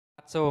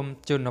សូម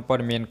ជូនព័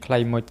ត៌មានខ្លី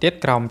មួយទៀត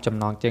ក្រោមចំ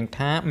ណងជើង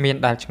ថាមាន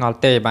ដែលឆ្ងល់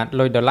ទេបាទ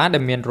លុយដុល្លារដែ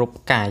លមានរូប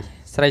ផ្កាយ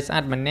ស្រីស្អា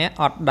តម្នាក់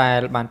អត់ដែល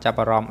បានចាប់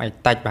អារម្មណ៍អី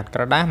តិចបាទក្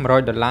រដាស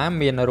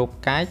$100មានរូប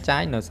ផ្កាយចា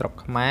យនៅស្រុក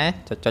ខ្មែរ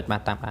ចុចបា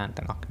នតាមដាន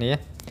ទាំងអស់គ្នា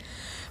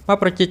មក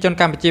ប្រជាជន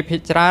កម្ពុជាភាគ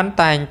ច្រើន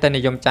តែងតែ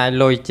និយមចាយ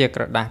លុយជា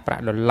ក្រដាសប្រា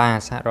ក់ដុល្លារ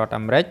សហរដ្ឋ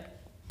អាមេរិក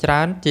ច្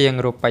រើនជាង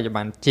រូបិយ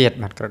ប័ណ្ណជាតិ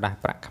បាទក្រដាស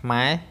ប្រាក់ខ្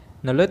មែរ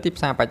នៅលើទី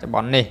ផ្សារបច្ចុប្ប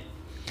ន្ននេះ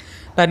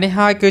តែនេះ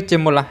ហើយគឺជា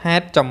មូលហេ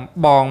តុចម្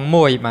បង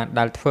មួយបាទ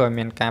ដែលធ្វើឲ្យ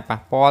មានការប៉ះ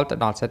ពាល់ទៅ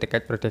ដល់សេដ្ឋកិ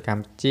ច្ចប្រទេសក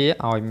ម្ពុជា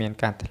ឲ្យមាន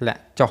ការធ្លា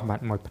ក់ចុះបាទ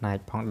មួយផ្នែក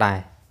ផងដែរ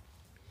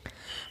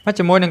មក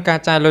ជាមួយនឹងការ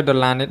ចាយលុយដុ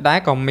ល្លារនេះដែរ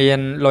ក៏មាន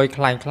លុយค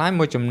ล้ายៗ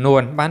មួយចំនួ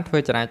នបានធ្វើ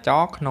ចរាច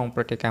រណ៍ក្នុង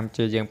ប្រទេសកម្ពុ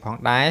ជាយើងផង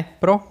ដែរ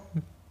ព្រោះ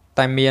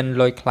តែមាន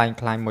លុយคล้า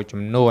ยៗមួយ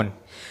ចំនួន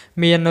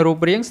មានរូប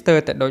រាងស្ទើរ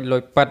តែដូចលុ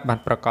យពិតបាទ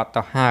ប្រកាស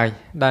ទៅហើយ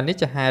ដែលនេះ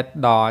ជាហេតុ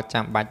ដ៏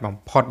ចាំបាច់បំ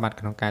ផុតបាទ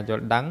ក្នុងការយ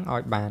ល់ដឹងឲ្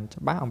យបាន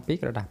ច្បាស់អំពី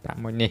ក្រដាសប្រា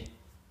ក់មួយនេះ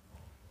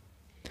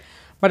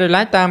បើដោយ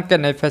ឡែកតាមគណ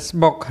នី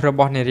Facebook រប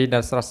ស់នារី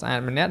ដ៏ស្រស់ស្អាត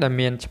ម្នាក់ដែល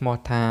មានឈ្មោះ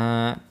ថា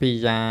ពី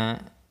យ៉ា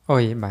អុ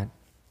យ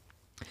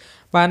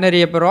បាន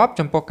រៀបរាប់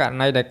ចំពោះករ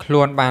ណីដែលខ្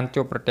លួនបាន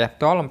ជួបប្រទះផ្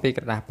ទាល់អំពី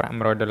ក្រដាសប្រាក់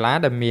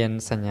$100ដែលមាន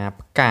សញ្ញា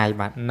ផ្កាយ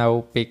បាទនៅ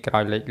ពីក្រោ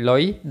យលេខលុ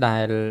យដែ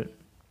ល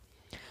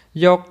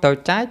យកទៅ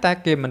ចាយតែ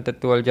គេមិនទ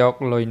ទួលយក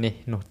លុយនេះ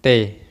នោះទេ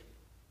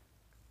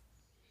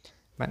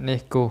បាទនេះ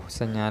គូ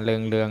សញ្ញាលឿ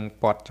ង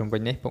ព័ទ្ធជុំវិ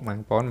ញនេះពុកម៉ែប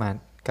ងប្អូនបាទ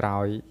ក្រោ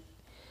យ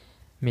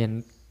មាន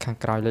ខាង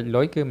ក្រោយលេខ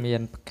លុយគឺមា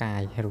នផ្កា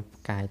យរូប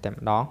ផ្កាយតែ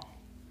ម្ដង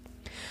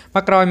ម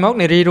កក្រោយមក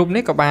នារីរូប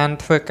នេះក៏បាន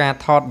ធ្វើការ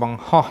ថតបង្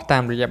ហោះតា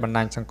មរយៈបណ្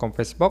ដាញសង្គម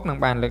Facebook និង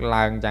បានលើក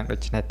ឡើងយ៉ាងដូ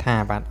ចនេះថា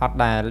បាទអត់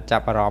ដែលចា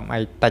ប់អារម្មណ៍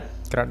អីតិច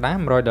ក្រដាស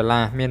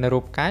$100មានរូ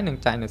បផ្កាយនឹង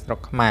ចាយនៅស្រុក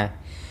ខ្មែរ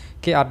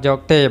គេអត់យក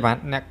ទេបាទ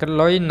អ្នកគិត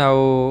លុយនៅ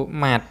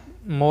ម៉ាត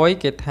មួយ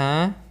គេថា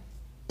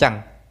ចឹង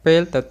ពេ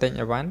លទៅទិញ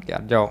អីវ៉ាន់គេ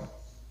អត់យក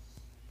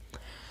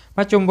ម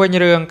កជុំវិញ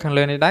រឿងខាង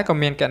លើនេះដែរក៏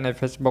មានគណនី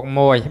Facebook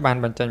មួយបាន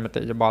បញ្ចេញម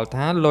តិយោបល់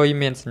ថាលុយ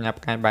មានសញ្ញា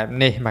ផ្កាយបែប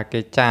នេះបាទ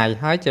គេចាយ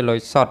ហើយជាលុយ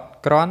សុទ្ធ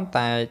គ្រាន់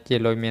តែជា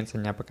លុយមានស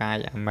ញ្ញាផ្កាយ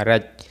អាមេរិ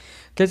ក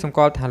គេសម្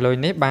គាល់ថាលុយ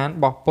នេះបាន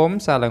បោះពុម្ព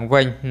សារឡើង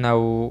វិញនៅ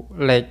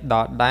លេខដ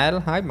ដែល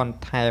ហើយបន្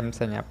ថែម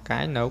សញ្ញាផ្កា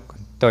យនៅក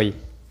ន្ទុយ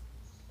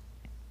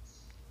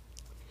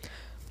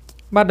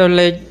បាទដល់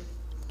លេខ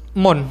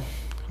មុន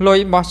លុយ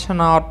បោះឆ្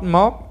នោតម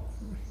ក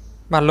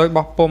បាទលុយ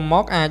បោះពុម្ពម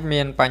កអាច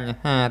មានបញ្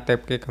ហាទៅ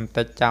គេកំ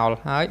ទេចចោល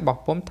ហើយបោះ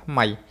ពុម្ពថ្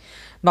មី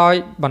ដោយ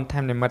បន្ថែ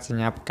មនិមិត្តសញ្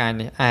ញាផ្កាយ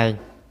នេះឯង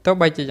ទោះ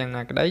បីជាយ៉ាង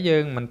ណាក្តីយើ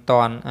ងមិន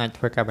ទាន់អាច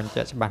ធ្វើការបញ្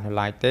ជាក់ច្បាស់នៅ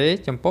ឡើយទេ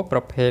ចំពោះប្រ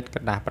ភេទក្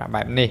រដាសប្រាក់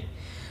បែបនេះ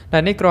ដែ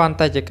លនេះគ្រាន់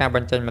តែជាការប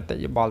ញ្ចេញមតិ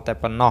យោបល់តែ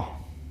ប៉ុណ្ណោះ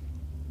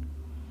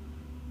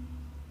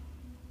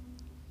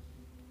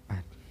បា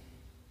ទ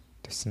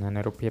ទស្សនា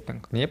នៅរូបភាពទាំ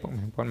ងគ្នាពុក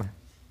ម៉ែបងប្អូ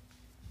ន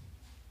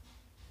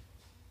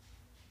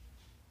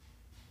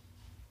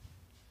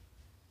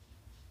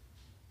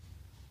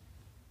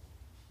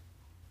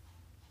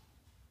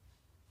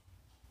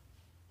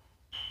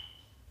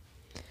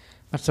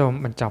បាទសូម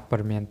បញ្ចប់ព័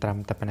ត៌មានត្រឹម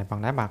តែប៉ុណ្ណេះផង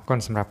ដែរបាទអរគុណ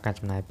សម្រាប់ការ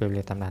ចំណាយពេលវេ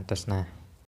លាតាមដានទស្សនា